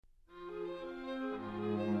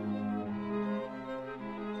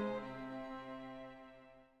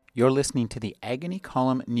You're listening to the Agony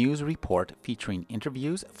Column News Report featuring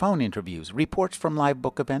interviews, phone interviews, reports from live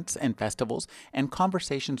book events and festivals, and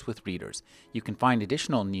conversations with readers. You can find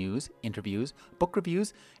additional news, interviews, book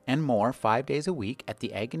reviews, and more 5 days a week at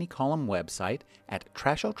the Agony Column website at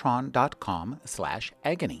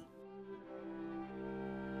trashotron.com/agony.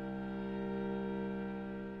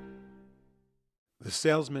 The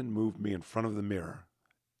salesman moved me in front of the mirror,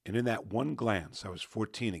 and in that one glance I was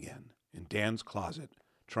 14 again, in Dan's closet,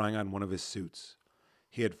 trying on one of his suits.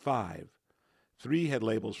 He had 5. 3 had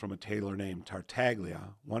labels from a tailor named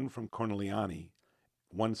Tartaglia, 1 from Corneliani,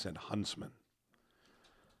 1 said Huntsman.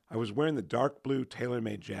 I was wearing the dark blue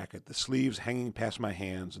tailor-made jacket, the sleeves hanging past my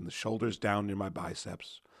hands and the shoulders down near my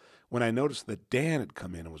biceps, when I noticed that Dan had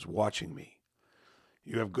come in and was watching me.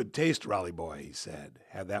 "You have good taste, Raleigh boy," he said.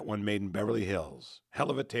 "Had that one made in Beverly Hills. Hell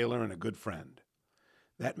of a tailor and a good friend."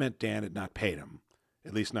 That meant Dan had not paid him,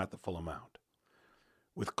 at least not the full amount.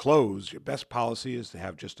 With clothes, your best policy is to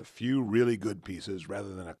have just a few really good pieces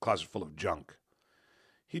rather than a closet full of junk.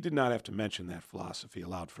 He did not have to mention that philosophy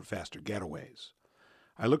allowed for faster getaways.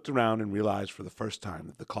 I looked around and realized for the first time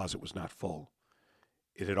that the closet was not full.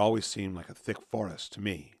 It had always seemed like a thick forest to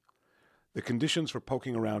me. The conditions for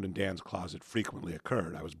poking around in Dan's closet frequently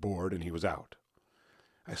occurred. I was bored and he was out.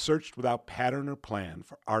 I searched without pattern or plan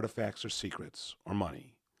for artifacts or secrets or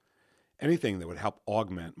money. Anything that would help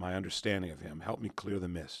augment my understanding of him helped me clear the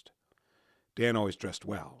mist. Dan always dressed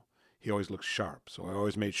well. He always looked sharp, so I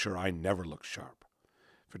always made sure I never looked sharp.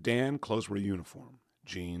 For Dan, clothes were a uniform: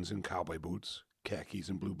 jeans and cowboy boots, khakis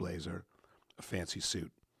and blue blazer, a fancy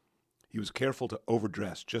suit. He was careful to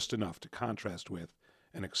overdress just enough to contrast with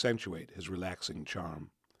and accentuate his relaxing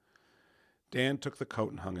charm. Dan took the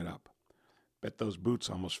coat and hung it up. "Bet those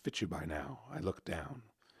boots almost fit you by now." I looked down.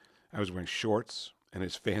 I was wearing shorts and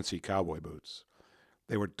his fancy cowboy boots.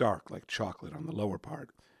 They were dark like chocolate on the lower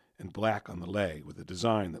part and black on the leg with a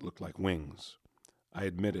design that looked like wings. I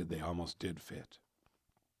admitted they almost did fit.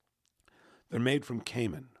 "They're made from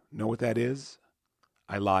caiman. Know what that is?"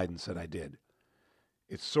 I lied and said I did.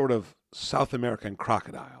 "It's sort of South American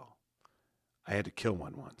crocodile. I had to kill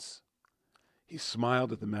one once." He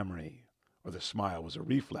smiled at the memory, or the smile was a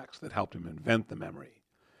reflex that helped him invent the memory.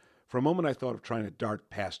 For a moment I thought of trying to dart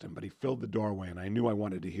past him, but he filled the doorway, and I knew I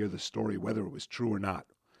wanted to hear the story whether it was true or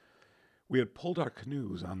not. We had pulled our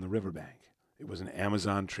canoes on the riverbank. It was an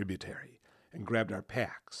Amazon tributary, and grabbed our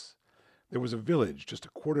packs. There was a village just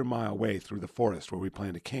a quarter-mile away through the forest where we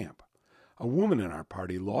planned to camp. A woman in our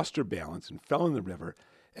party lost her balance and fell in the river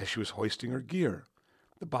as she was hoisting her gear.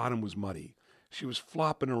 The bottom was muddy. She was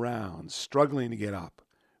flopping around, struggling to get up.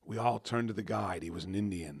 We all turned to the guide. He was an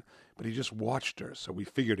Indian, but he just watched her, so we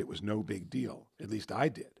figured it was no big deal. At least I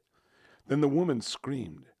did. Then the woman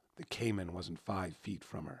screamed. The caiman wasn't 5 feet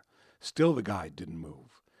from her. Still the guide didn't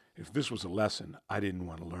move. If this was a lesson, I didn't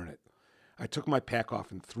want to learn it. I took my pack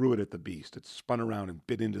off and threw it at the beast. It spun around and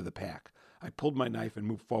bit into the pack. I pulled my knife and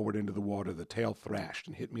moved forward into the water. The tail thrashed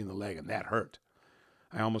and hit me in the leg, and that hurt.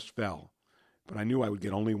 I almost fell, but I knew I would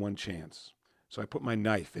get only one chance, so I put my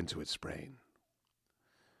knife into its brain.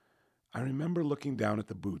 I remember looking down at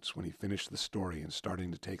the boots when he finished the story and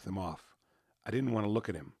starting to take them off. I didn't want to look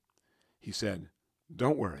at him. He said,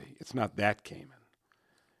 "Don't worry, it's not that caiman.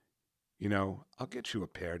 You know, I'll get you a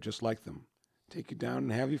pair just like them, take you down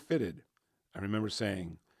and have you fitted." I remember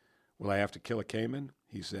saying, "Will I have to kill a caiman?"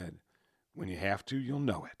 He said, "When you have to, you'll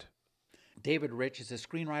know it." David Rich is a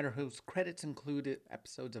screenwriter whose credits include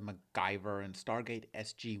episodes of MacGyver and Stargate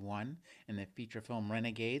SG-1 and the feature film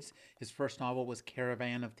Renegades. His first novel was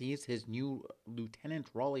Caravan of Thieves. His new Lieutenant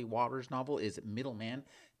Raleigh Waters novel is Middleman.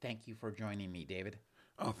 Thank you for joining me, David.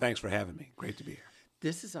 Oh, thanks for having me. Great to be here.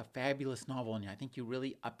 This is a fabulous novel, and I think you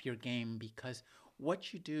really up your game because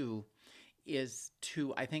what you do is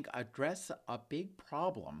to, I think, address a big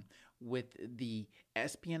problem with the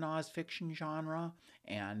espionage fiction genre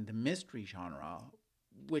and the mystery genre,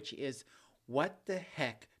 which is what the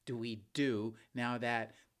heck do we do now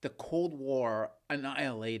that the Cold War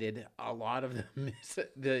annihilated a lot of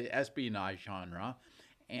the espionage genre,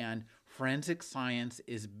 and forensic science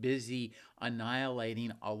is busy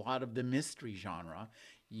annihilating a lot of the mystery genre.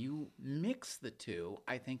 You mix the two,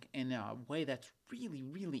 I think, in a way that's really,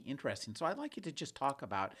 really interesting. So I'd like you to just talk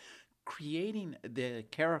about creating the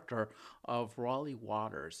character of Raleigh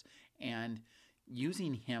Waters and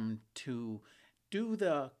using him to do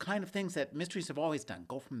the kind of things that mysteries have always done,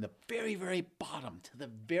 go from the very, very bottom to the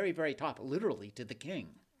very, very top, literally to the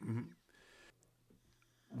king. Mm-hmm.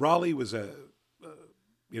 Raleigh was a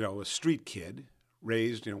street kid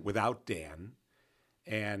raised, without Dan.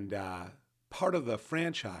 And part of the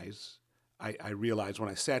franchise, I realized when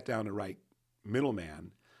I sat down to write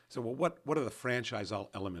Middleman, So, well, what are the franchise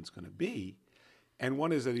elements going to be? And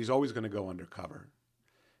one is that he's always going to go undercover.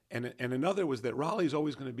 And another was that Raleigh's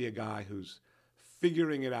always going to be a guy who's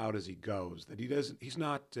figuring it out as he goes, that he's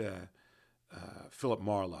not Philip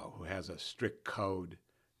Marlowe, who has a strict code,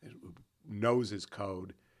 who knows his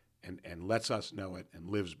code and lets us know it and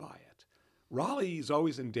lives by it. Raleigh's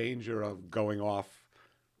always in danger of going off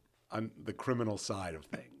on the criminal side of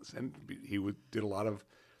things. And he did a lot of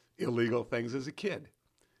illegal things as a kid,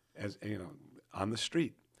 as you know, on the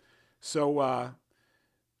street. So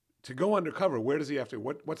to go undercover, where does he have to?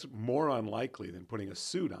 What's more unlikely than putting a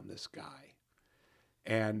suit on this guy?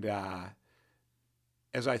 And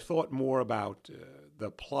as I thought more about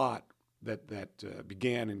the plot that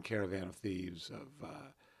began in Caravan of Thieves, of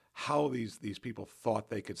how these people thought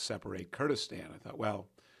they could separate Kurdistan, I thought, well,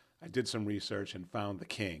 I did some research and found the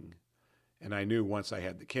king, and I knew once I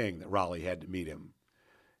had the king that Raleigh had to meet him,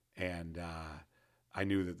 and I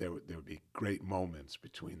knew that there would be great moments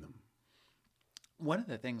between them. One of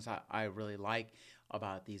the things I really like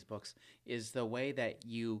about these books is the way that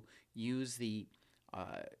you use the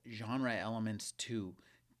genre elements to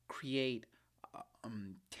create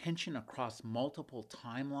tension across multiple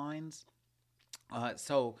timelines,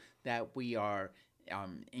 so that we are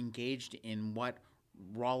engaged in what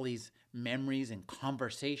Raleigh's memories and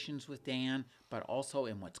conversations with Dan, but also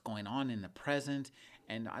in what's going on in the present.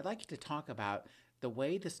 And I'd like you to talk about the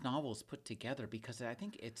way this novel is put together, because I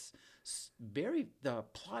think it's the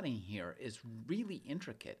plotting here is really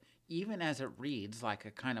intricate, even as it reads like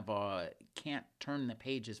a kind of a can't turn the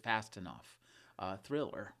pages fast enough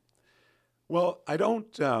thriller. Well, I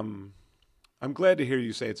don't. I'm glad to hear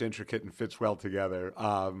you say it's intricate and fits well together.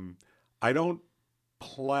 I don't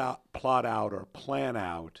plot out or plan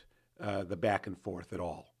out the back and forth at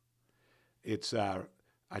all. It's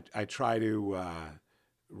I try to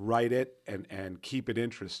write it and keep it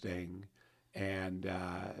interesting and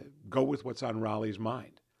go with what's on Raleigh's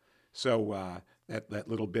mind. So that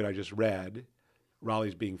little bit I just read,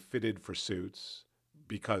 Raleigh's being fitted for suits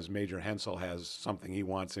because Major Hensel has something he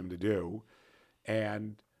wants him to do.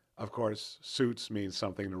 And, of course, suits means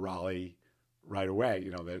something to Raleigh right away.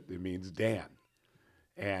 You know, that it means Dan.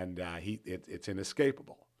 And it's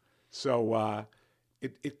inescapable. So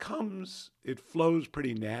it flows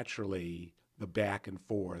pretty naturally, the back and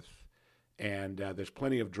forth. And there's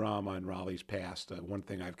plenty of drama in Raleigh's past. One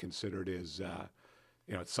thing I've considered is,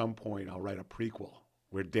 at some point I'll write a prequel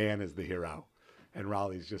where Dan is the hero and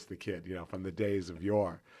Raleigh's just the kid, from the days of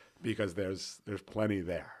yore, because there's plenty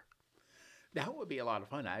there. That would be a lot of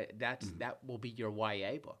fun. That will be your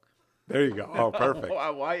YA book. There you go. Oh, perfect.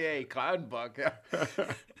 A YA con book.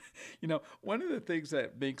 One of the things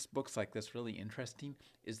that makes books like this really interesting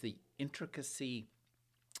is the intricacy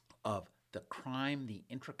of the crime, the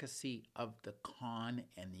intricacy of the con,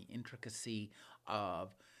 and the intricacy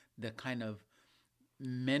of the kind of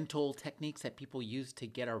mental techniques that people use to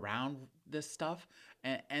get around this stuff.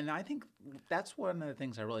 And I think that's one of the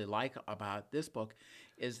things I really like about this book,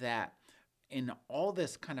 is that in all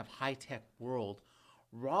this kind of high-tech world,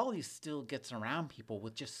 Raleigh still gets around people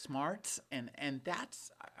with just smarts, and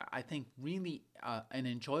that's, I think, really an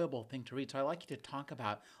enjoyable thing to read. So I'd like you to talk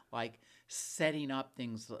about, like, setting up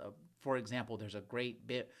things. For example, there's a great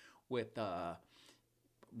bit with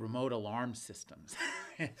remote alarm systems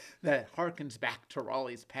that harkens back to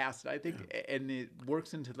Raleigh's past. I think, and it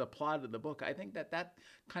works into the plot of the book. I think that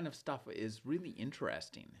kind of stuff is really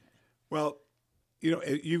interesting. Well,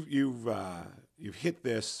 you've hit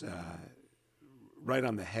this right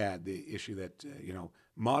on the head. The issue that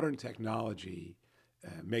modern technology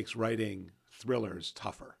makes writing thrillers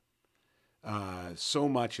tougher. So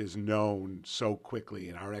much is known so quickly,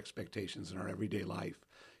 and our expectations in our everyday life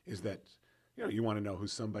is that you want to know who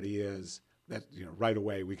somebody is. That right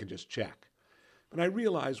away we can just check. But I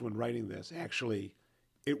realized when writing this, actually,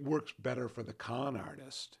 it works better for the con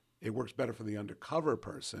artist. It works better for the undercover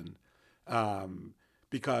person.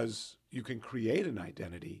 Because you can create an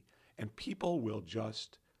identity and people will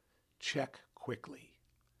just check quickly.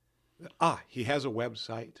 He has a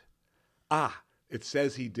website. It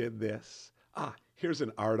says he did this. Here's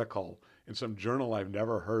an article in some journal I've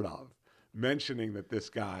never heard of mentioning that this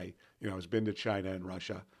guy, has been to China and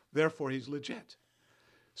Russia. Therefore, he's legit.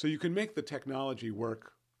 So you can make the technology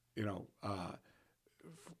work,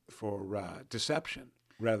 for deception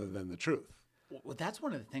rather than the truth. Well, that's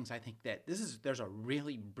one of the things I think that there's a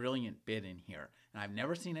really brilliant bit in here. And I've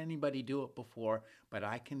never seen anybody do it before, but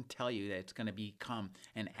I can tell you that it's going to become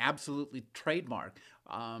an absolutely trademark,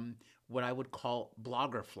 what I would call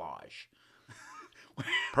bloggerflage.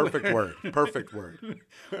 Perfect word.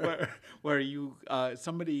 Where you,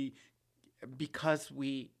 somebody, because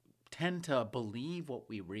we tend to believe what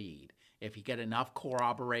we read. If you get enough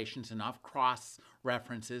corroborations, enough cross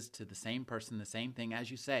references to the same person, the same thing, as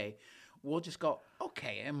you say, we'll just go,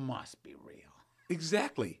 okay, it must be real.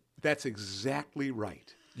 Exactly. That's exactly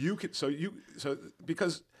right.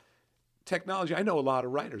 Because technology, I know a lot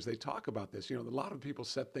of writers, they talk about this. A lot of people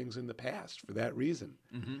set things in the past for that reason.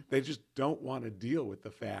 Mm-hmm. They just don't want to deal with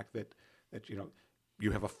the fact that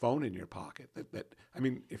you have a phone in your pocket.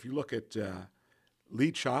 If you look at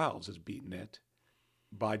Lee Childs has beaten it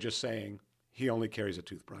by just saying he only carries a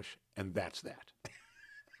toothbrush, and that's that.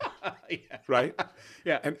 Yeah. Right?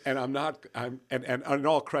 Yeah. And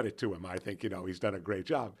all credit to him. I think, he's done a great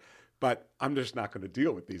job. But I'm just not going to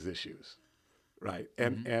deal with these issues. Right?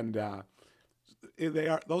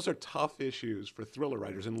 Those are tough issues for thriller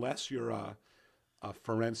writers unless you're a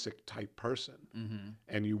forensic type person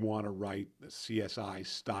and you want to write the CSI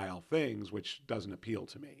style things, which doesn't appeal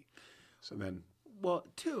to me. So then, well,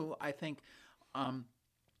 too, I think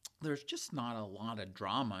there's just not a lot of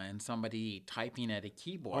drama in somebody typing at a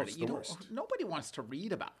keyboard. It's the worst. Nobody wants to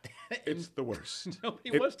read about that. It's the worst.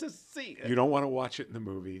 Nobody wants to see it. You don't want to watch it in the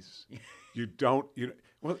movies. You don't.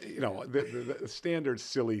 The standard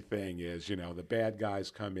silly thing is, the bad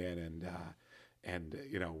guys come in and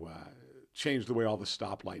change the way all the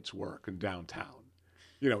stoplights work in downtown,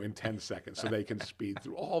 in 10 seconds, so they can speed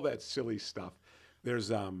through all that silly stuff.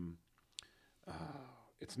 There's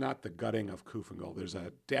it's not The Gutting of Kufengold. There's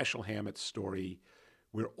a Dashiell Hammett story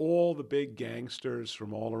where all the big gangsters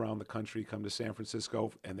from all around the country come to San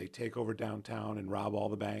Francisco and they take over downtown and rob all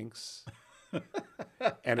the banks.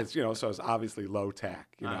 And it's, so it's obviously low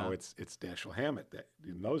tech, it's Dashiell Hammett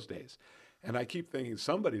in those days. And I keep thinking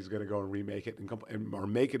somebody's going to go and remake it or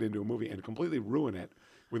make it into a movie and completely ruin it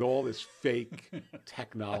with all this fake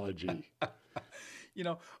technology.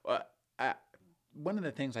 One of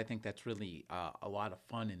the things I think that's really a lot of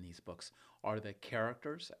fun in these books are the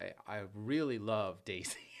characters. I really love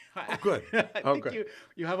Daisy. Oh, good. I think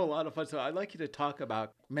you have a lot of fun. So I'd like you to talk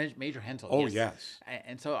about Major Hensel. Oh, yes.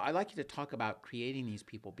 And so I'd like you to talk about creating these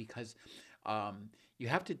people because you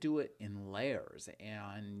have to do it in layers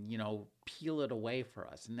and, peel it away for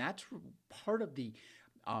us. And that's part of the,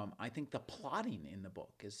 I think, the plotting in the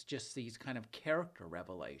book is just these kind of character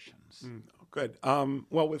revelations. Good.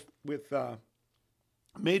 Well, with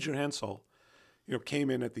Major Hensel, came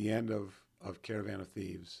in at the end of Caravan of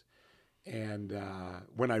Thieves. And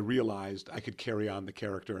when I realized I could carry on the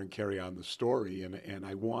character and carry on the story, and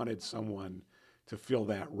I wanted someone to fill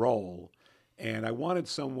that role, and I wanted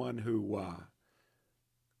someone who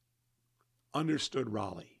understood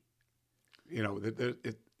Raleigh,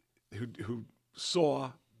 who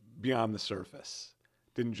saw beyond the surface,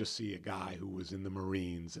 didn't just see a guy who was in the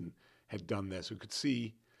Marines and had done this, who could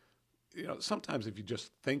see, sometimes if you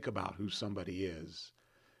just think about who somebody is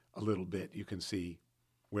a little bit, you can see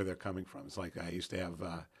where they're coming from. It's like I used to have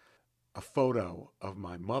a photo of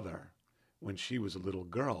my mother when she was a little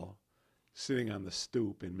girl sitting on the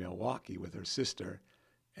stoop in Milwaukee with her sister,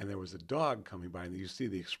 and there was a dog coming by, and you see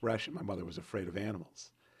the expression. My mother was afraid of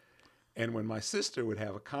animals. And when my sister would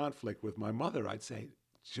have a conflict with my mother, I'd say,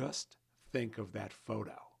 just think of that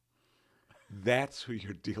photo. That's who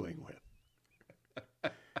you're dealing with.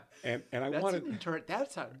 And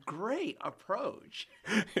that's a great approach.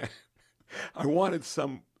 I wanted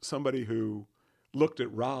somebody who looked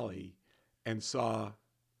at Raleigh and saw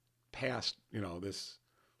past, this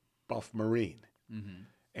buff Marine. Mm-hmm.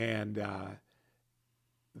 And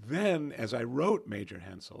then as I wrote Major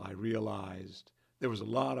Hensel, I realized there was a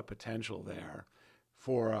lot of potential there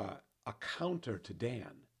for a counter to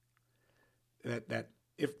Dan. That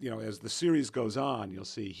if, as the series goes on, you'll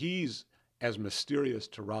see he's as mysterious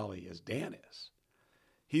to Raleigh as Dan is.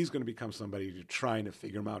 He's going to become somebody who's trying to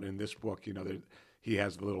figure him out. In this book, he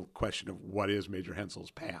has the little question of what is Major Hensel's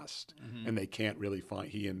past, and they can't really find.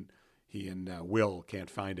 He and Will can't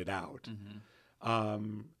find it out.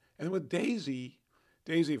 Mm-hmm. And with Daisy,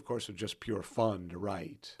 of course, was just pure fun to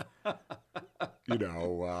write.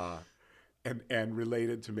 And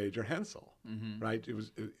related to Major Hensel, right? It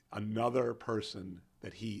was another person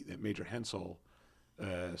that Major Hensel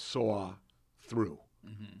saw through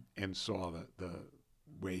and saw the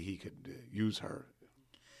way he could use her.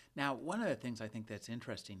 Now, one of the things I think that's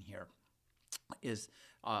interesting here is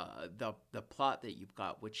the plot that you've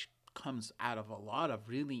got, which comes out of a lot of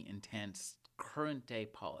really intense current day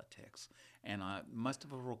politics, and must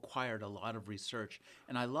have required a lot of research.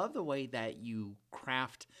 And I love the way that you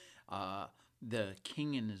craft the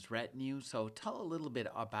king and his retinue. So tell a little bit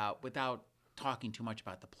about, without talking too much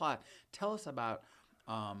about the plot, tell us about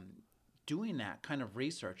doing that kind of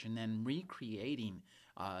research and then recreating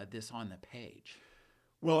this on the page.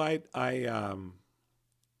 Well, I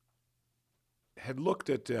had looked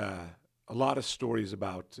at a lot of stories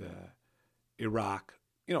about Iraq,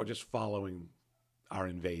 just following our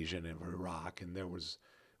invasion of Iraq, and there was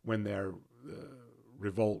when their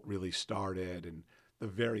revolt really started and the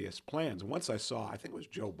various plans. And once I saw, I think it was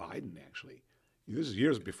Joe Biden actually, this is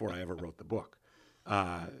years before I ever wrote the book,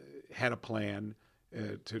 had a plan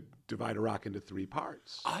to divide Iraq into 3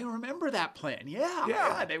 parts. I remember that plan.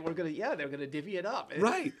 Yeah. They were gonna divvy it up.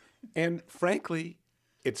 Right. And frankly,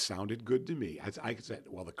 it sounded good to me. I said,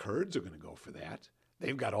 well, the Kurds are going to go for that.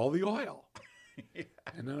 They've got all the oil. Yeah.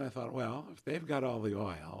 And then I thought, well, if they've got all the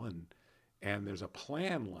oil and there's a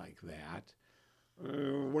plan like that,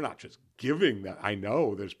 we're not just giving that. I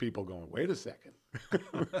know there's people going, wait a second.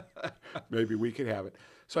 Maybe we could have it.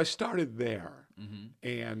 So I started there. Mm-hmm.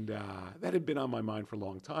 And that had been on my mind for a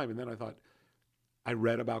long time. And then I thought, I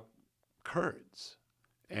read about Kurds.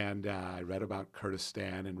 And I read about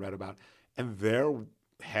Kurdistan and there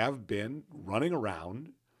have been running around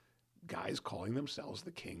guys calling themselves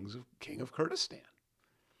the king of Kurdistan.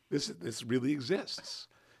 This really exists.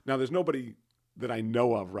 Now, there's nobody that I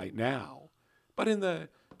know of right now, but in the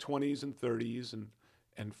 20s and 30s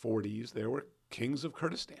and 40s, there were kings of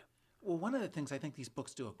Kurdistan. Well, one of the things I think these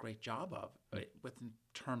books do a great job of, with in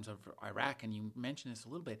terms of Iraq, and you mentioned this a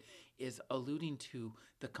little bit, is alluding to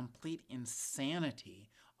the complete insanity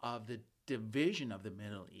of the division of the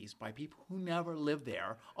Middle East by people who never lived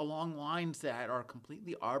there along lines that are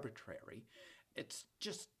completely arbitrary. It's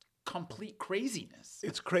just complete craziness.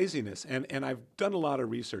 It's craziness. And I've done a lot of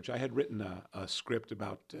research. I had written a script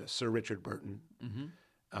about Sir Richard Burton.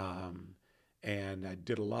 Mm-hmm. And I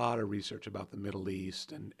did a lot of research about the Middle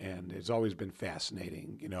East, and it's always been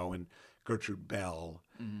fascinating, and Gertrude Bell.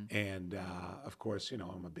 Mm-hmm. And, of course,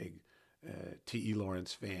 I'm a big T.E.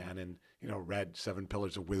 Lawrence fan and, read Seven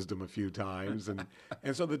Pillars of Wisdom a few times. And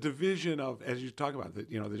so the division of, as you talk about,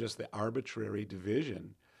 just the arbitrary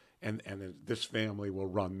division, and then this family will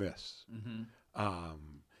run this. Mm-hmm.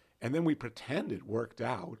 And then we pretend it worked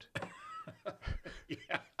out.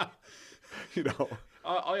 Yeah.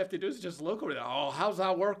 All you have to do is just look over there. Oh, how's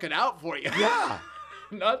that working out for you? Yeah.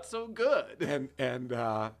 Not so good. And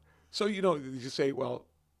so, you say, well,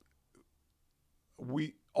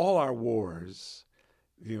 all our wars,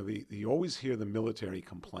 you always hear the military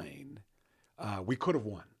complain, we could have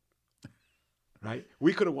won, right?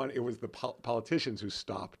 We could have won. It was the politicians who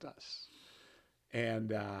stopped us.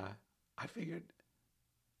 And I figured,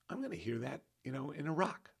 I'm going to hear that, in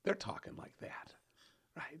Iraq. They're talking like that,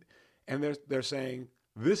 right? And they're saying,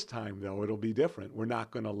 this time, though, it'll be different. We're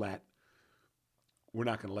not going to let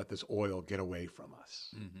this oil get away from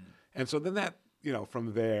us. Mm-hmm. And so then that,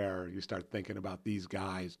 from there, you start thinking about these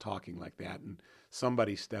guys talking like that and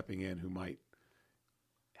somebody stepping in who might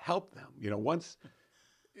help them. Once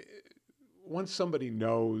somebody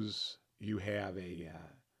knows you have a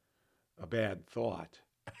bad thought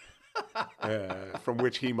from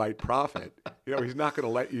which he might profit, he's not going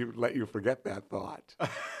to let you forget that thought.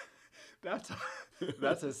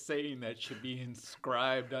 That's a saying that should be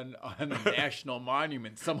inscribed on a national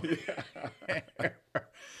monument somewhere.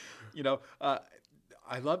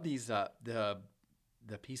 I love these the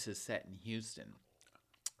pieces set in Houston,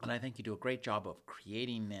 and I think you do a great job of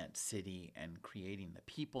creating that city and creating the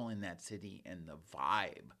people in that city and the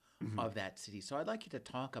vibe mm-hmm. of that city. So I'd like you to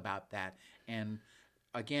talk about that. And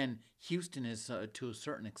again, Houston is to a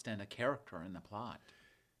certain extent a character in the plot.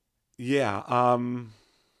 Yeah.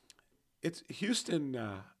 It's Houston.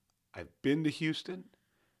 I've been to Houston,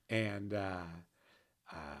 and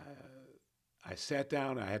I sat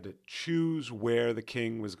down. I had to choose where the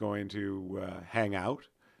king was going to hang out.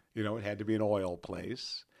 It had to be an oil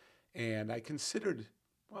place, and I considered,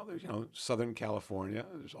 well, there's Southern California.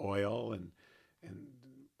 There's oil, and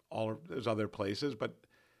there's other places, but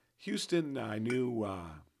Houston, I knew,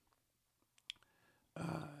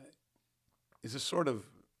 is a sort of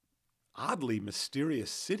oddly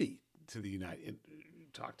mysterious city to the United.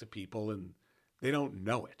 Talk to people and they don't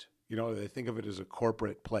know it. They think of it as a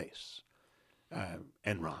corporate place.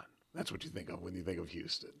 Enron. That's what you think of when you think of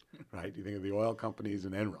Houston, right? You think of the oil companies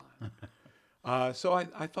and Enron. So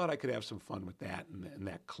I thought I could have some fun with that and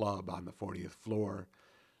that club on the 40th floor.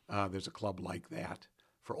 There's a club like that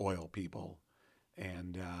for oil people,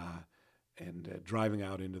 and driving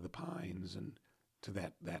out into the pines and to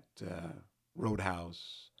that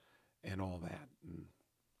roadhouse and all that. And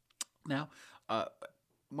now,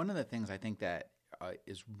 one of the things I think that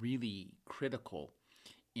is really critical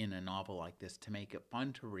in a novel like this to make it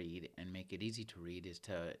fun to read and make it easy to read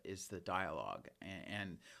is the dialogue.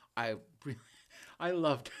 And I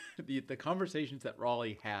loved the conversations that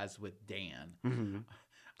Raleigh has with Dan. Mm-hmm.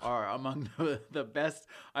 are among the best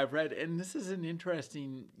I've read. And this is an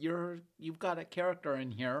interesting. You've got a character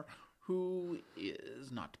in here who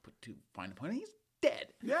is, not to put too fine a point, he's dead.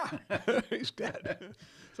 Yeah, he's dead.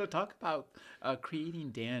 So talk about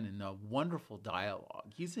creating Dan in a wonderful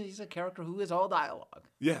dialogue. He's a character who is all dialogue.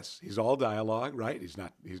 Yes, he's all dialogue, right? He's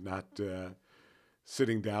not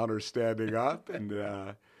sitting down or standing up. And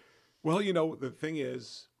well, the thing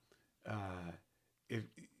is, if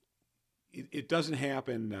it doesn't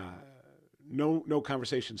happen, no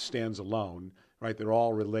conversation stands alone, right? They're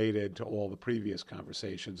all related to all the previous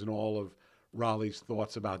conversations and all of Raleigh's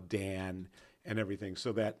thoughts about Dan and everything.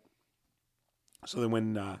 So then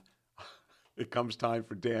when it comes time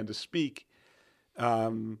for Dan to speak,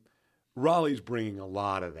 Raleigh's bringing a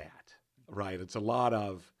lot of that, right? It's a lot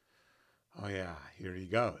of, oh yeah, here he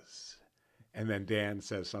goes. And then Dan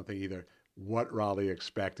says something either what Raleigh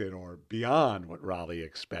expected or beyond what Raleigh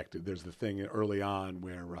expected. There's the thing early on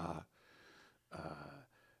where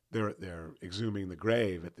they're exhuming the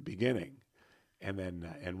grave at the beginning, and then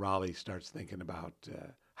and Raleigh starts thinking about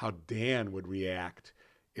how Dan would react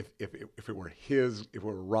if it were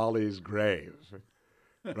Raleigh's grave,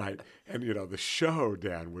 right? And the show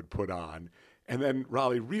Dan would put on, and then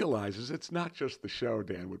Raleigh realizes it's not just the show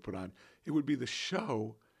Dan would put on; it would be the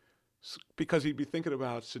show because he'd be thinking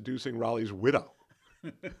about seducing Raleigh's widow.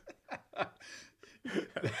 But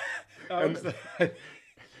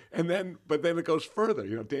then it goes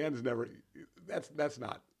further. Dan's never. That's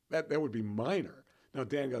not that would be minor. No,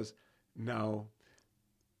 Dan goes, no.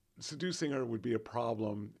 Seducing her would be a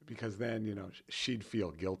problem because then she'd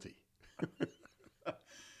feel guilty.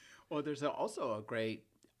 Well, there's also a great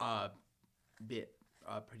bit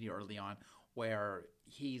pretty early on where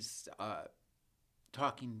he's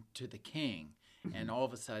talking to the king, and all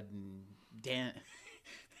of a sudden Dan.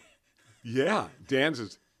 Yeah, Dan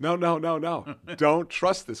says, no, don't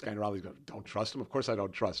trust this guy. And Raleigh's going, don't trust him? Of course I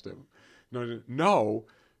don't trust him. No,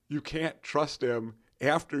 you can't trust him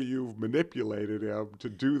after you've manipulated him to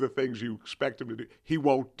do the things you expect him to do. He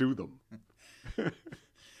won't do them.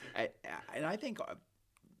 And I think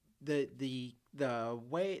the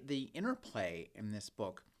way, the interplay in this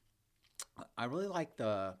book, I really like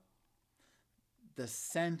the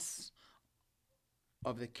sense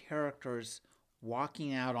of the characters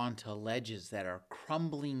walking out onto ledges that are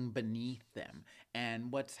crumbling beneath them.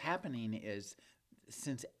 And what's happening is,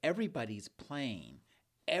 since everybody's playing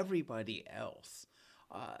everybody else,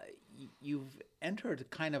 you've entered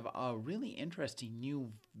kind of a really interesting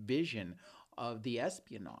new vision of the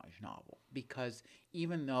espionage novel, because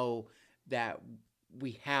even though that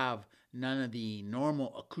we have none of the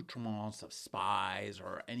normal accoutrements of spies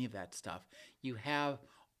or any of that stuff, you have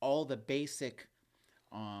all the basic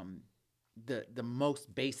the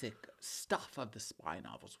most basic stuff of the spy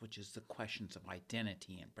novels, which is the questions of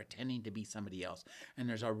identity and pretending to be somebody else. And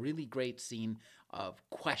there's a really great scene of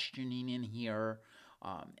questioning in here.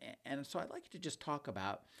 And so I'd like to just talk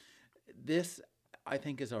about this. I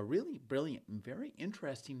think is a really brilliant and very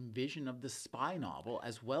interesting vision of the spy novel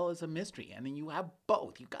as well as a mystery. And then you have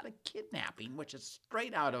both. You've got a kidnapping, which is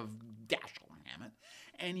straight out of Dashiell Hammett,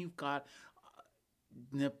 and you've got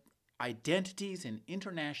the identities and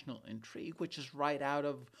international intrigue, which is right out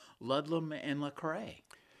of Ludlum and Le Carre.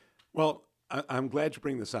 Well, I'm glad you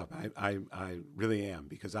bring this up. I really am,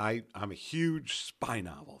 because I'm a huge spy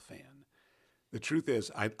novel fan. The truth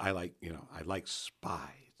is, I like spies,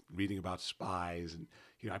 reading about spies, and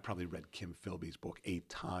I probably read Kim Philby's book 8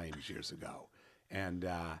 times years ago, and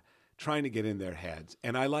trying to get in their heads.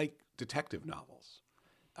 And I like detective novels,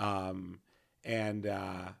 and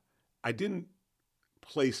I didn't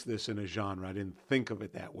place this in a genre. I didn't think of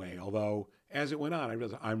it that way. Although, as it went on, I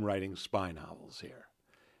realized I'm writing spy novels here.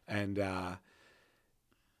 And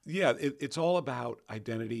it's all about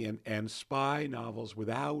identity and spy novels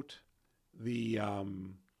without the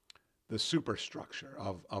superstructure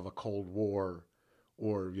of a Cold War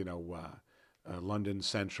or, London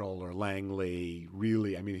Central or Langley.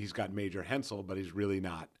 Really, I mean, he's got Major Hensel, but he's really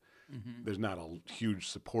not. Mm-hmm. There's not a huge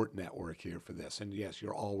support network here for this. And yes,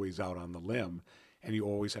 you're always out on the limb. And you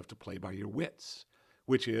always have to play by your wits,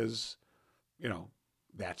 which is,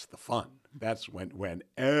 that's the fun. That's when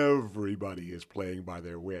everybody is playing by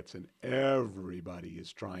their wits and everybody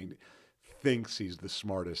is thinks he's the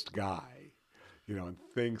smartest guy, and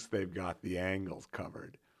thinks they've got the angles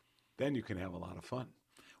covered. Then you can have a lot of fun.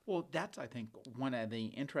 Well, that's, I think, one of the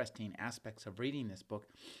interesting aspects of reading this book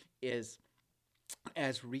is,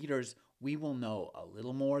 as readers, we will know a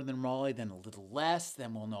little more than Raleigh, then a little less,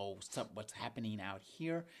 then we'll know what's happening out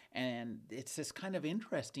here. And it's just kind of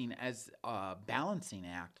interesting as a balancing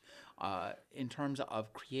act. in terms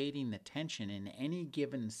of creating the tension in any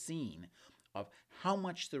given scene of how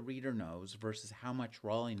much the reader knows versus how much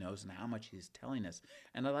Raleigh knows and how much he's telling us.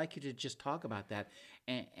 And I'd like you to just talk about that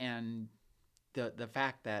and the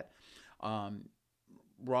fact that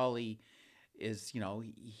Raleigh is,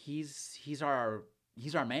 he's our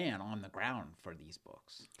man on the ground for these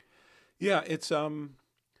books. Yeah, it's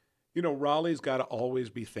Raleigh's got to always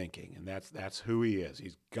be thinking, and that's who he is.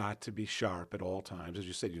 He's got to be sharp at all times. As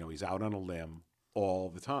you said, he's out on a limb all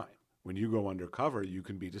the time. When you go undercover, you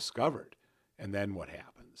can be discovered, and then what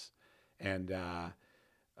happens? And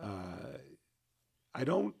I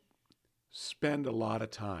don't spend a lot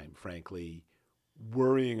of time, frankly,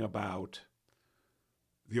 worrying about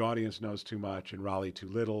the audience knows too much and Raleigh too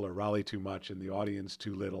little, or Raleigh too much and the audience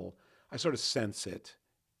too little. I sort of sense it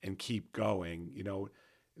and keep going.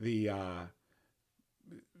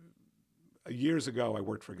 Years ago, I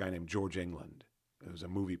worked for a guy named George England, who was a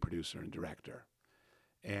movie producer and director.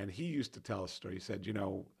 And he used to tell a story. He said,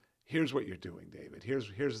 here's what you're doing, David. Here's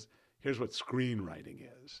what screenwriting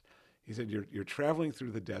is. He said, you're traveling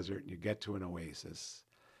through the desert and you get to an oasis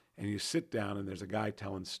and you sit down and there's a guy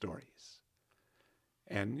telling stories.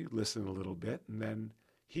 And you listen a little bit, and then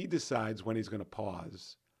he decides when he's going to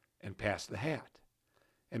pause and pass the hat.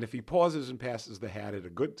 And if he pauses and passes the hat at a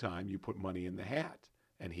good time, you put money in the hat,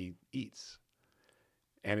 and he eats.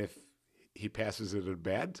 And if he passes it at a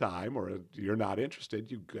bad time, or you're not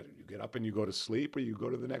interested, you get up and you go to sleep, or you go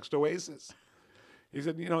to the next oasis. He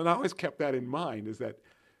said, and I always kept that in mind, is that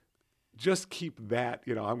just keep that,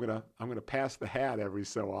 I'm gonna pass the hat every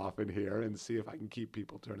so often here and see if I can keep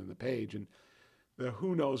people turning the page. And the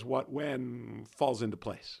who knows what when falls into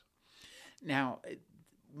place. Now,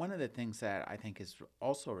 one of the things that I think is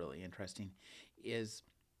also really interesting is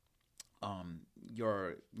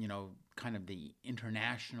your, kind of the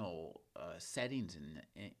international settings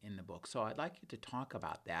in the book. So I'd like you to talk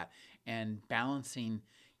about that and balancing,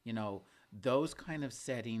 those kind of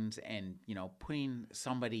settings and, putting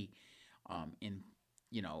somebody in,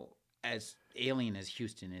 as alien as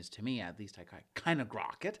Houston is to me, at least I kind of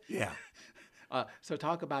grok it. Yeah. So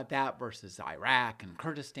talk about that versus Iraq and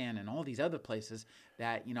Kurdistan and all these other places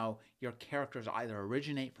that, your characters either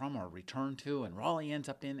originate from or return to, and Raleigh ends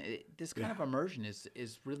up in. This kind of immersion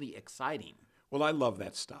is really exciting. Well, I love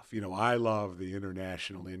that stuff. I love the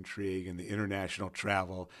international intrigue and the international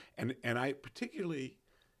travel. And I particularly,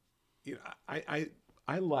 I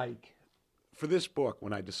like, for this book,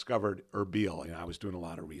 when I discovered Erbil, I was doing a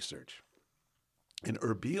lot of research. And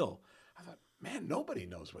Erbil, I thought, man, nobody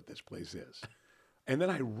knows what this place is. And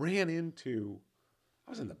then I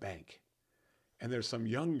was in the bank, and there's some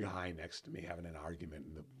young guy next to me having an argument,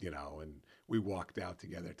 and we walked out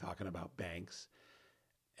together talking about banks.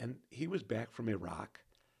 And he was back from Iraq.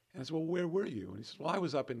 And I said, well, where were you? And he said, well, I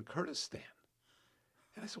was up in Kurdistan.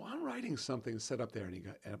 And I said, well, I'm writing something set up there.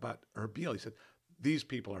 And about Erbil, he said, these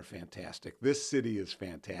people are fantastic. This city is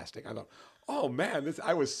fantastic. I thought, oh, man,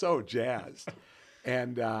 I was so jazzed.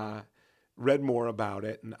 And read more about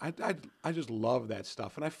it, and I just love that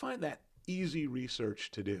stuff, and I find that easy research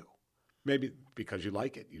to do. Maybe because you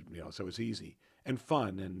like it, so it's easy and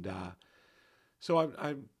fun. And so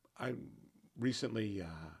I recently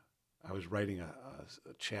I was writing a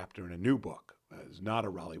chapter in a new book. It's not a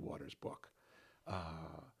Raleigh Waters book,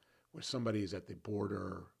 where somebody is at the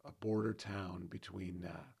border, a border town between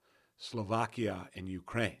Slovakia and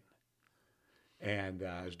Ukraine. And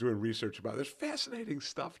I was doing research about it. There's fascinating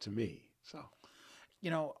stuff to me. So,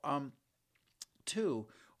 too,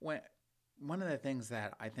 one of the things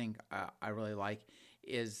that I think I really like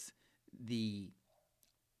is the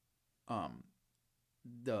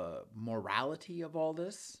morality of all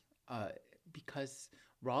this, because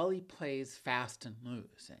Raleigh plays fast and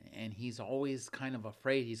loose, and he's always kind of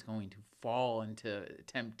afraid he's going to fall into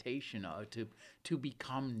temptation to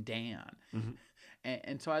become Dan. Mm-hmm.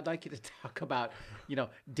 And so I'd like you to talk about,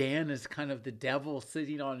 Dan is kind of the devil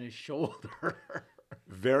sitting on his shoulder.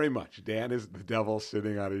 Very much. Dan is the devil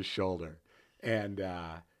sitting on his shoulder. And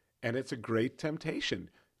it's a great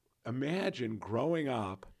temptation. Imagine growing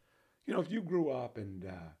up, if you grew up and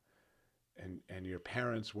your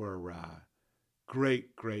parents were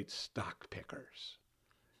great stock pickers,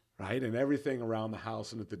 right? And everything around the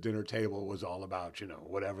house and at the dinner table was all about,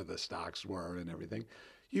 whatever the stocks were and everything.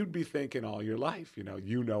 You'd be thinking all your life,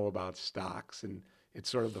 about stocks, and it's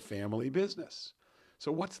sort of the family business. So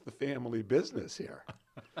what's the family business here?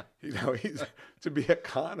 He's to be a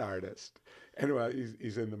con artist. And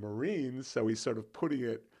he's in the Marines, so he's sort of putting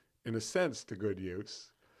it, in a sense, to good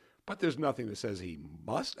use. But there's nothing that says he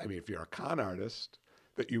must. I mean, if you're a con artist,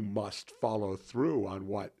 that you must follow through on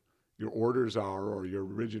what your orders are or your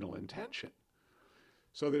original intention.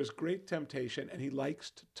 So there's great temptation, and he likes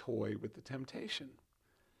to toy with the temptation.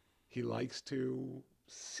 He likes to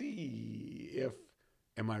see if,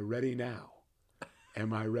 am I ready now?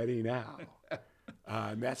 Am I ready now?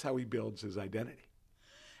 And that's how he builds his identity.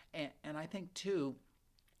 And I think, too,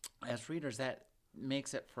 as readers, that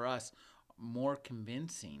makes it for us more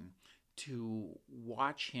convincing to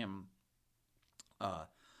watch him,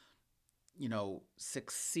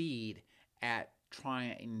 succeed at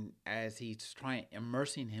trying, as he's trying,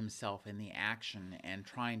 immersing himself in the action and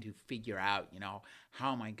trying to figure out,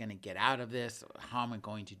 how am I going to get out of this? How am I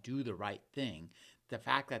going to do the right thing? The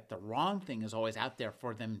fact that the wrong thing is always out there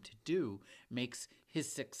for them to do makes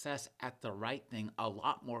his success at the right thing a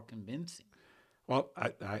lot more convincing. Well,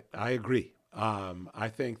 I agree. I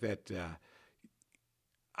think that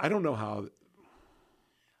I don't know how.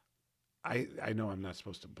 I know I'm not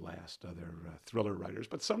supposed to blast other thriller writers,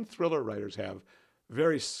 but some thriller writers have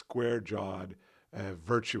very square-jawed,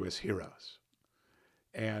 virtuous heroes,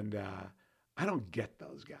 and I don't get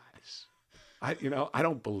those guys. I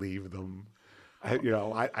don't believe them. I've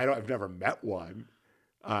never met one.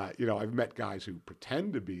 I've met guys who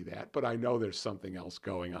pretend to be that, but I know there's something else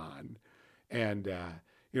going on, and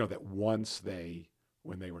that once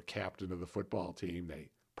when they were captain of the football team, they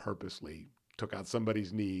purposely took out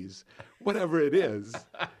somebody's knees, whatever it is.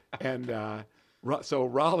 And so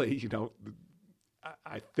Raleigh,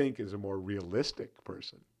 I think is a more realistic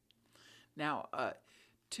person. Now,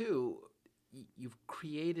 too, you've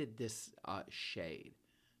created this shade.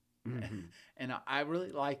 Mm-hmm. And I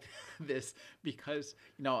really like this because,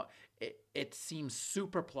 it seems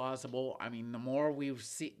super plausible. I mean, the more we've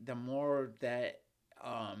seen, the more that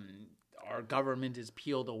our government is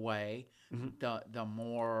peeled away, mm-hmm. the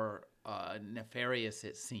more nefarious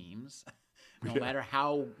it seems. No matter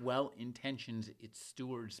how well-intentioned its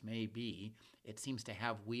stewards may be, it seems to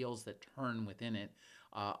have wheels that turn within it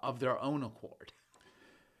of their own accord.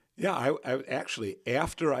 Yeah, I actually,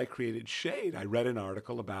 after I created Shade, I read an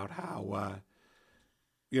article about how,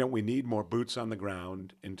 we need more boots on the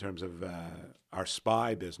ground in terms of our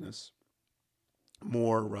spy business,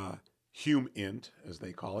 more HUMINT, as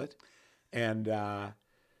they call it, and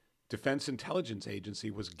Defense Intelligence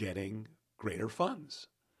Agency was getting greater funds.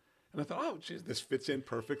 And I thought, oh, geez, this fits in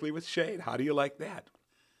perfectly with Shade. How do you like that?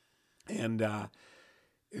 And I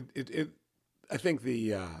think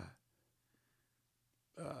the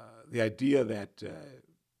idea that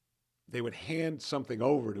they would hand something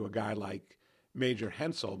over to a guy like Major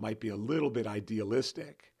Hensel might be a little bit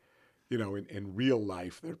idealistic. In real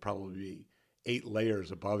life, there'd probably be 8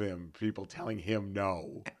 layers above him, people telling him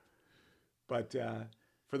no. But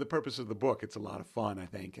for the purpose of the book, it's a lot of fun, I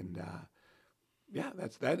think. And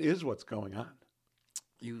that is what's going on.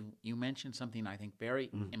 You mentioned something I think very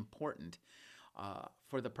mm-hmm. important.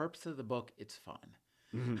 For the purpose of the book, it's fun.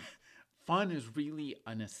 Mm-hmm. Fun is really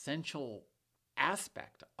an essential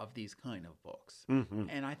aspect of these kind of books. Mm-hmm.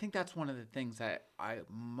 And I think that's one of the things that I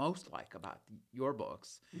most like about your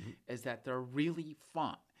books mm-hmm. is that they're really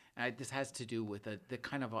fun. And this has to do with the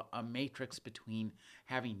kind of a matrix between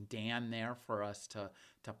having Dan there for us to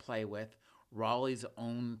play with, Raleigh's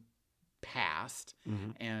own past,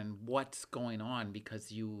 mm-hmm. and what's going on,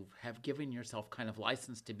 because you have given yourself kind of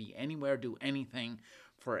license to be anywhere, do anything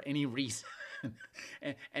for any reason.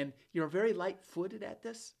 and you're very light-footed at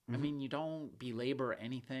this. Mm-hmm. I mean, you don't belabor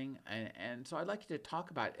anything. And so I'd like you to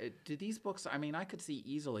talk about it. Do these books, I mean, I could see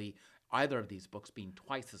easily either of these books being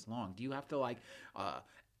twice as long. Do you have to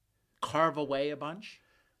carve away a bunch?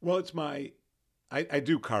 Well, I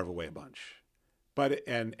do carve away a bunch. But,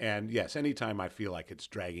 and yes, anytime I feel like it's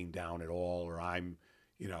dragging down at all, or I'm,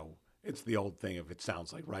 it's the old thing, if it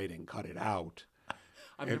sounds like writing, cut it out.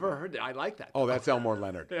 I've never heard that. I like that. Oh, that's Elmore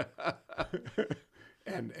Leonard.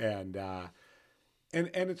 and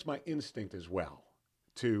it's my instinct as well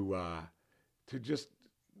to just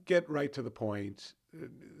get right to the point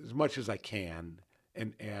as much as I can.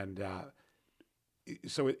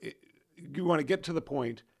 So you want to get to the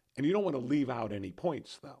point, and you don't want to leave out any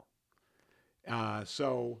points, though.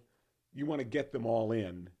 So you want to get them all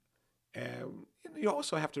in. And you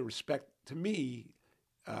also have to respect, to me,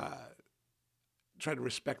 try to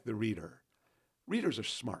respect the reader. Readers are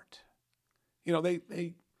smart.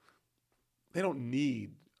 They don't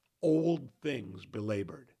need old things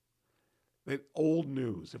belabored. Old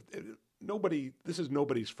news. This is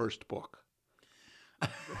nobody's first book.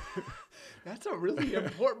 That's a really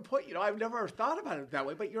important point. I've never thought about it that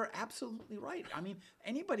way, but you're absolutely right. I mean,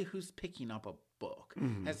 anybody who's picking up a book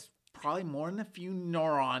mm-hmm. has probably more than a few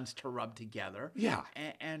neurons to rub together. Yeah.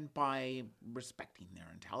 And by respecting their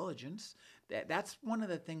intelligence, that's one of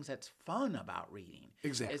the things that's fun about reading.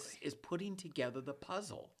 Exactly. Is putting together the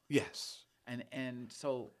puzzle. Yes. And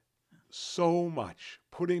so much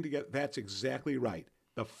putting together. That's exactly right.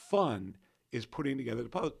 The fun is putting together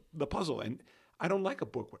the puzzle. And I don't like a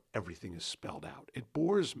book where everything is spelled out. It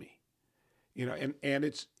bores me, and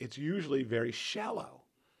it's usually very shallow.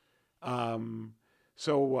 I'm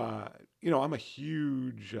a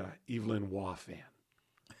huge Evelyn Waugh fan.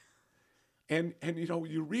 And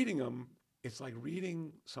you're reading them, it's like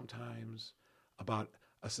reading sometimes about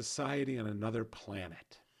a society on another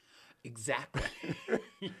planet. exactly.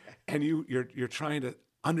 And you're trying to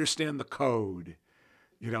understand the code,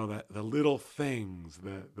 the little things,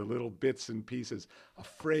 the little bits and pieces, a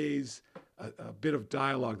phrase, a bit of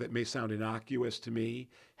dialogue that may sound innocuous to me,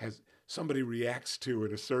 has somebody reacts to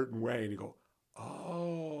it a certain way, and you go,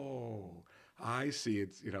 oh, I see.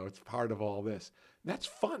 It's part of all this. And that's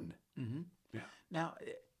fun. Mm-hmm. Yeah. Now,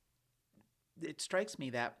 it strikes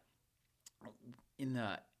me that in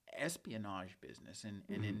the espionage business and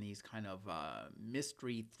in these kind of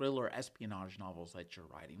mystery thriller espionage novels that you're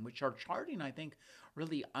writing, which are charting, I think,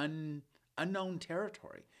 really unknown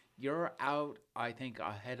territory. You're out, I think,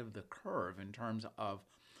 ahead of the curve in terms of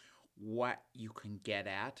what you can get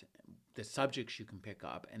at, the subjects you can pick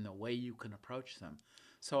up, and the way you can approach them.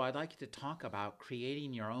 So I'd like you to talk about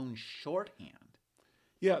creating your own shorthand.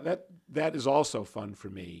 Yeah, that is also fun for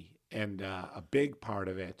me, and a big part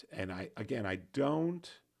of it. And I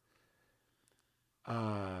don't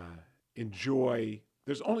enjoy.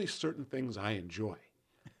 There's only certain things I enjoy,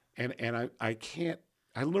 and I can't.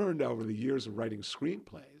 I learned over the years of writing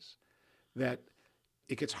screenplays that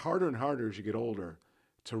it gets harder and harder as you get older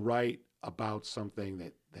to write about something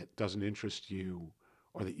that doesn't interest you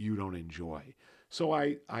or that you don't enjoy. So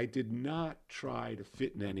I did not try to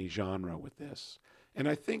fit in any genre with this. And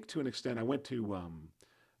I think to an extent, I went to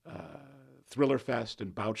Thriller Fest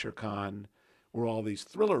and BoucherCon, where all these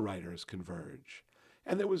thriller writers converge.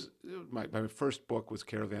 And there was, my first book was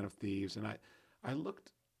Caravan of Thieves, and I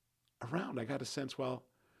looked around. I got a sense, well,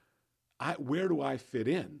 where do I fit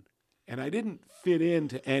in? And I didn't fit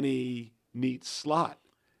into any neat slot.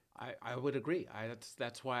 I would agree.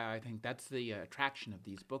 That's why I think that's the attraction of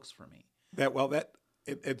these books for me.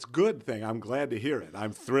 It's a good thing. I'm glad to hear it.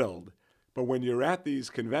 I'm thrilled. But when you're at these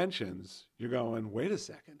conventions, you're going, wait a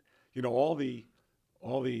second. All the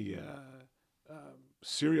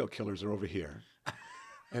serial killers are over here,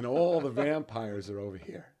 and all the vampires are over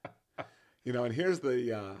here. And here's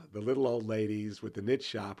the little old ladies with the knit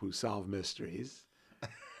shop who solve mysteries.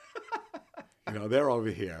 They're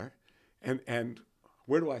over here, and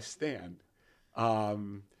where do I stand?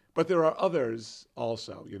 But there are others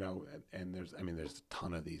also, and there's a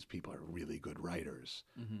ton of these people are really good writers.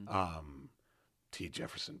 Mm-hmm. T.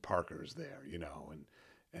 Jefferson Parker's there,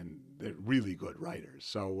 and they're really good writers.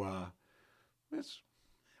 So it's.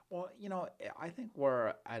 Well, I think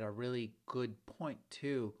we're at a really good point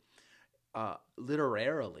too,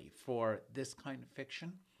 literarily, for this kind of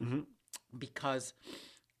fiction, mm-hmm. because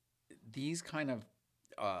these kind of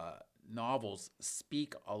novels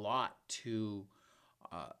speak a lot to.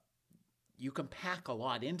 You can pack a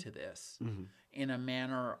lot into this mm-hmm. in a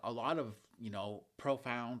manner, a lot of,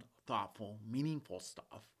 profound, thoughtful, meaningful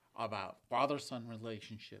stuff about father-son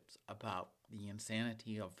relationships, about the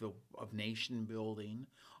insanity of nation building,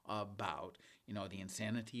 about, the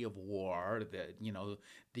insanity of war,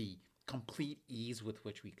 the complete ease with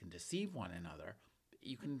which we can deceive one another.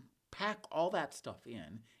 You can pack all that stuff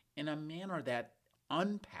in a manner that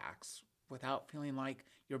unpacks without feeling like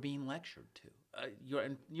you're being lectured to.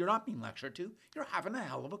 You're not being lectured to. You're having a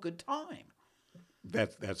hell of a good time.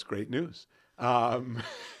 That's great news.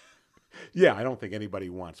 Yeah, I don't think anybody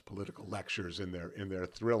wants political lectures in their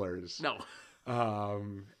thrillers. No.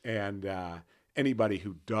 And anybody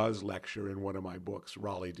who does lecture in one of my books,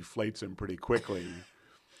 Raleigh deflates him pretty quickly.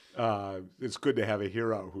 It's good to have a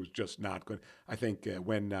hero who's just not good. I think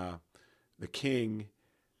when the king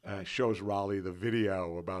shows Raleigh the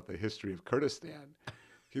video about the history of Kurdistan,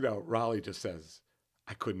 Raleigh just says,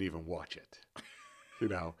 I couldn't even watch it.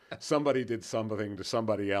 Somebody did something to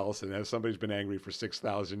somebody else, and somebody's been angry for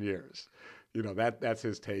 6,000 years. That's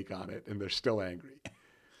his take on it, and they're still angry.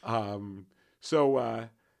 No,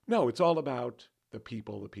 it's all about the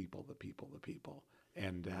people.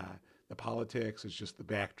 And the politics is just the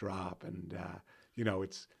backdrop, and,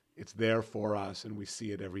 it's there for us, and we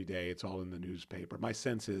see it every day. It's all in the newspaper. My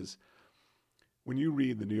sense is when you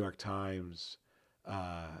read the New York Times,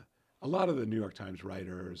 a lot of the New York Times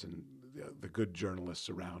writers and the good journalists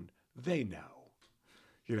around, they know,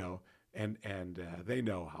 and they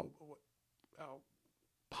know how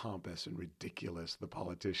pompous and ridiculous the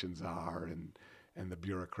politicians are and the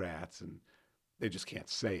bureaucrats, and they just can't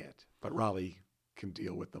say it. But Raleigh can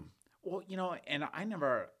deal with them. Well, and I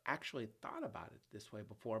never actually thought about it this way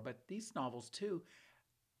before, but these novels too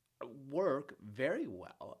work very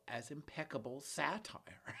well as impeccable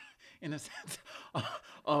satire in a sense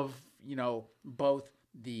of, both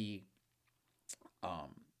the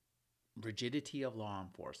rigidity of law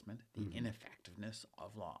enforcement, the ineffectiveness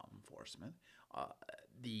of law enforcement,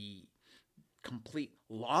 the complete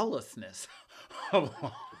lawlessness of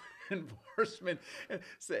law enforcement.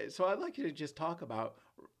 So I'd like you to just talk about,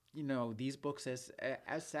 these books as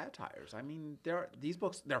satires. I mean, these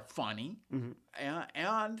books, they're funny,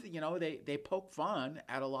 and they poke fun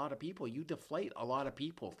at a lot of people. You deflate a lot of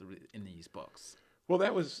people in these books. Well,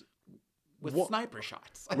 that was with sniper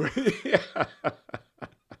shots. Yeah.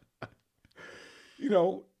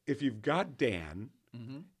 If you've got Dan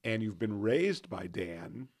and you've been raised by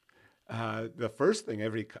Dan, the first thing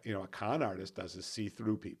a con artist does is see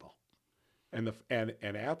through people. And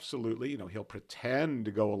absolutely, he'll pretend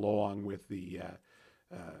to go along with the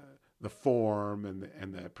form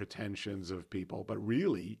and the pretensions of people, but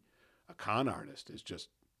really, a con artist is just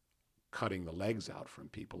cutting the legs out from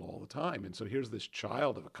people all the time. And so here's this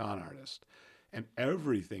child of a con artist, and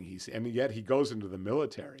everything and yet he goes into the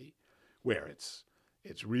military, where it's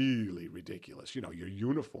really ridiculous. Your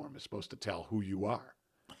uniform is supposed to tell who you are,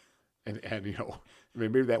 and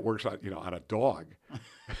maybe that works on on a dog.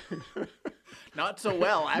 Not so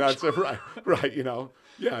well, actually. Not so, right.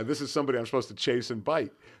 Yeah, this is somebody I'm supposed to chase and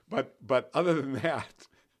bite. But other than that,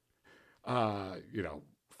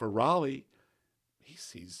 for Raleigh, he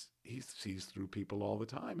sees through people all the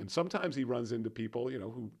time, and sometimes he runs into people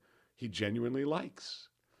who he genuinely likes,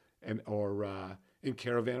 or in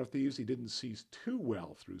Caravan of Thieves, he didn't see too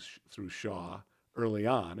well through Shaw early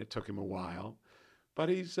on. It took him a while, but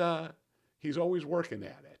he's always working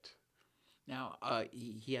at it. Now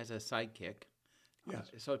he has a sidekick.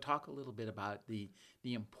 Yes. So talk a little bit about the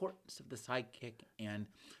importance of the sidekick and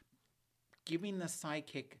giving the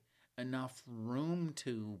sidekick enough room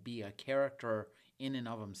to be a character in and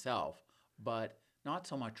of himself, but not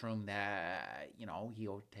so much room that he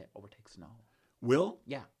overtakes the novel. Will?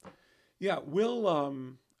 Yeah. Yeah, Will.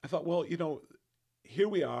 I thought, well, here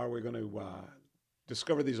we are. We're going to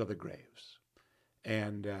discover these other graves,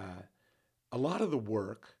 and a lot of the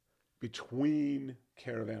work between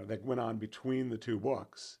Caravan that went on between the two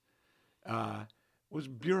books was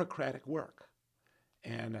bureaucratic work.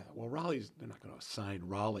 And well, they're not going to assign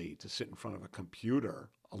Raleigh to sit in front of a computer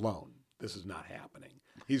alone. This is not happening.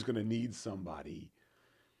 He's going to need somebody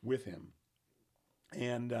with him.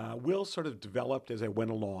 And Will sort of developed as I went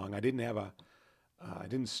along. I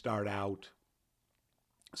didn't start out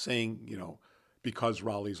saying, because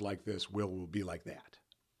Raleigh's like this, Will be like that.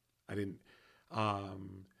 I didn't.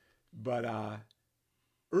 But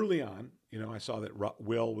early on, I saw that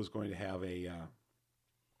Will was going to have a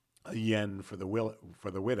yen for the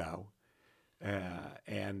widow,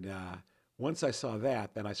 and once I saw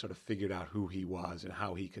that, then I sort of figured out who he was and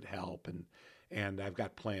how he could help, and I've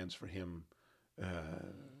got plans for him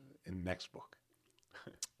in the next book.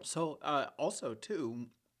 So also too,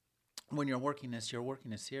 when you're working a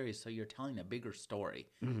series, so you're telling a bigger story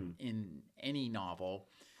in any novel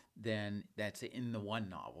than that's in the one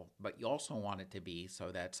novel, but you also want it to be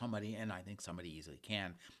so that somebody, and I think somebody easily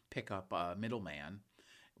can, pick up a middleman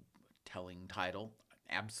telling title.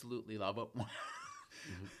 Absolutely love it.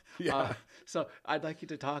 Yeah. So I'd like you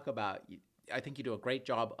to talk about, I think you do a great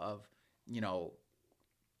job of,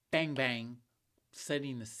 bang, bang,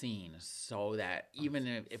 setting the scene so that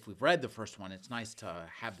even if we've read the first one, it's nice to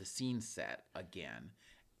have the scene set again,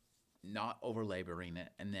 not over-laboring it,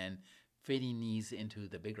 and then fitting these into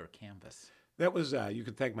the bigger canvas. That was, you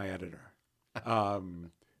can thank my editor.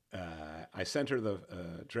 I sent her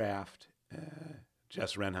the draft,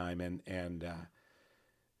 Jess Renheim, and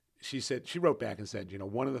she wrote back and said,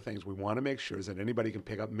 one of the things we want to make sure is that anybody can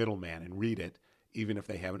pick up Middleman and read it, even if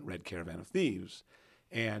they haven't read Caravan of Thieves.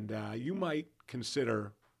 And you might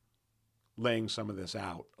consider laying some of this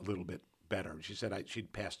out a little bit better. She said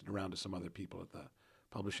she'd passed it around to some other people at the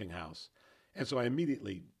publishing house. And so I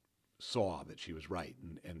immediately saw that she was right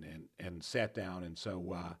and sat down and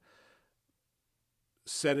so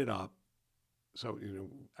set it up. So,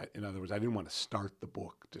 in other words, I didn't want to start the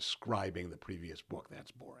book describing the previous book. That's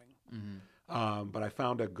boring. Mm-hmm. But I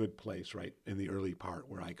found a good place right in the early part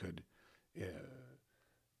where I could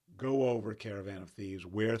go over Caravan of Thieves,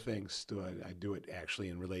 where things stood. I do it actually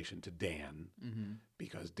in relation to Dan,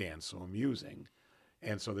 because Dan's so amusing.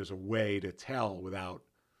 And so there's a way to tell without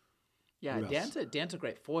Yeah, Who else? Dan's a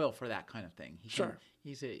great foil for that kind of thing. Sure.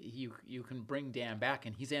 You can bring Dan back,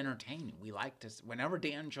 and he's entertaining. We like to whenever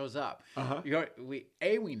Dan shows up. Uh-huh.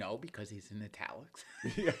 We know because he's in italics.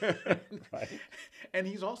 Yeah, right. And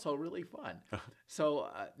he's also really fun. So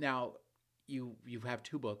now you have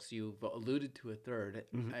 2 books. You've alluded to a third,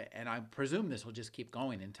 and I presume this will just keep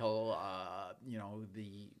going until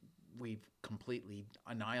we've completely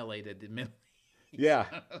annihilated the Middle East. Yeah,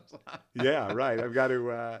 yeah, right. I've got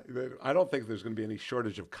to. I don't think there's going to be any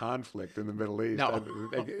shortage of conflict in the Middle East. No.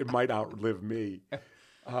 It might outlive me.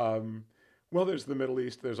 Well, there's the Middle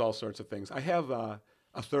East. There's all sorts of things. I have a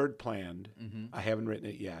third planned. I haven't written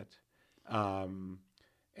it yet, and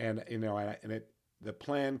the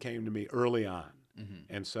plan came to me early on,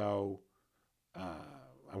 and so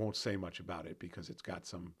I won't say much about it because it's got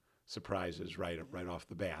some surprises right off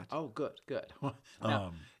the bat. Oh, good.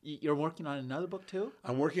 Now, you're working on another book too?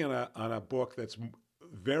 I'm working on a book that's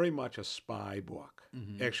very much a spy book.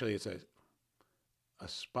 Actually, it's a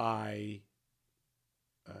spy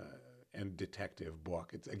and detective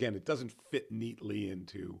book. It doesn't fit neatly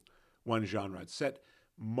into one genre. It's set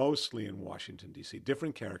mostly in Washington, D.C.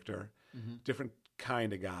 Different character, different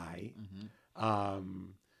kind of guy. Well,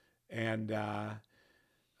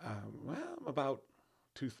 I'm about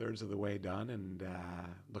 2/3 of the way done, and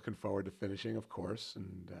looking forward to finishing, of course,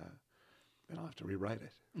 and then I'll have to rewrite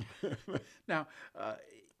it. Now,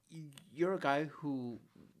 you're a guy who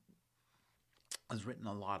has written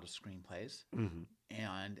a lot of screenplays,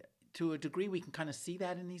 and to a degree, we can kind of see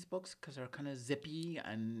that in these books because they're kind of zippy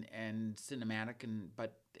and cinematic,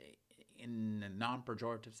 but in a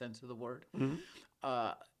non-pejorative sense of the word.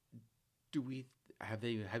 Have you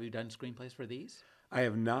done screenplays for these? I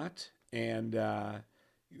have not, and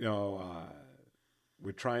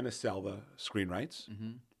we're trying to sell the screen rights.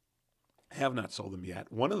 Have not sold them yet.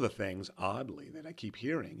 One of the things, oddly, that I keep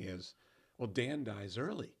hearing is, well, Dan dies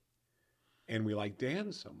early, and we like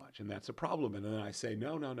Dan so much, and that's a problem. And then I say,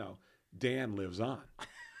 no, Dan lives on.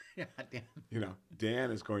 Yeah, Dan.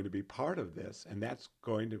 Dan is going to be part of this, and that's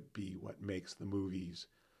going to be what makes the movies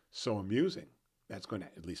so amusing. That's going to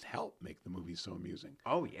at least help make the movies so amusing.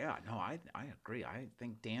 Oh yeah, no, I agree. I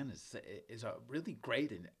think Dan is a really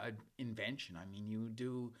great invention. I mean,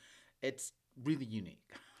 it's really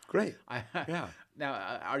unique. Great. Yeah. Now,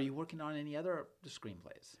 are you working on any other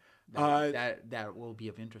screenplays that will be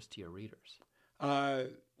of interest to your readers?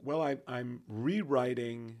 Well, I'm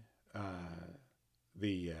rewriting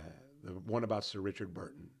the one about Sir Richard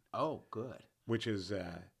Burton. Oh, good. Which is,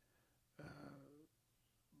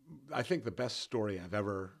 I think, the best story I've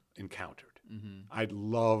ever encountered. I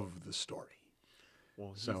love the story.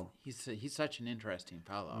 Well, he's such an interesting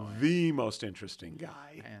fellow. The most interesting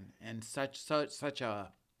guy, and such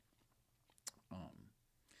a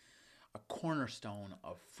cornerstone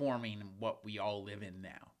of forming what we all live in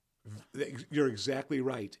now. You're exactly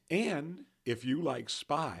right. And if you like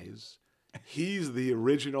spies, he's the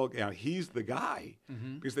original. He's the guy,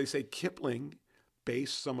 because they say Kipling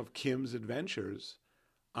based some of Kim's adventures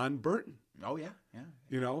on Burton. Oh yeah.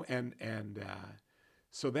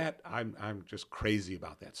 So that I'm just crazy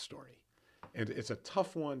about that story, and it's a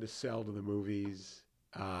tough one to sell to the movies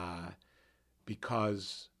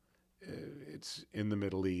because it's in the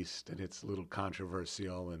Middle East and it's a little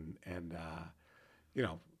controversial, and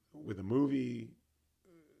with a movie,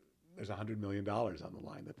 there's $100 million on the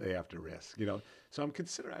line that they have to risk. So I'm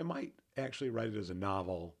considering I might actually write it as a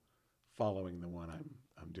novel, following the one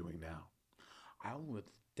I'm doing now. I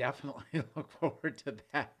would definitely look forward to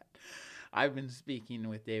that. I've been speaking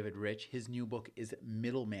with David Rich. His new book is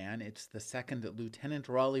Middleman. It's the second Lieutenant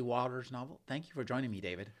Raleigh Waters novel. Thank you for joining me,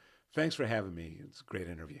 David. Thanks for having me. It's a great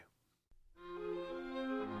interview.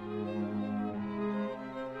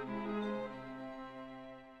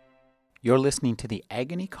 You're listening to the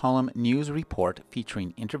Agony Column News Report,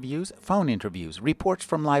 featuring interviews, phone interviews, reports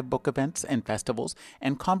from live book events and festivals,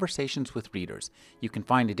 and conversations with readers. You can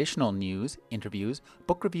find additional news, interviews,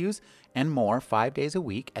 book reviews, and more 5 days a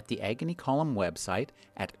week at the Agony Column website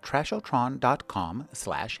at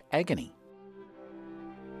trashotron.com/agony.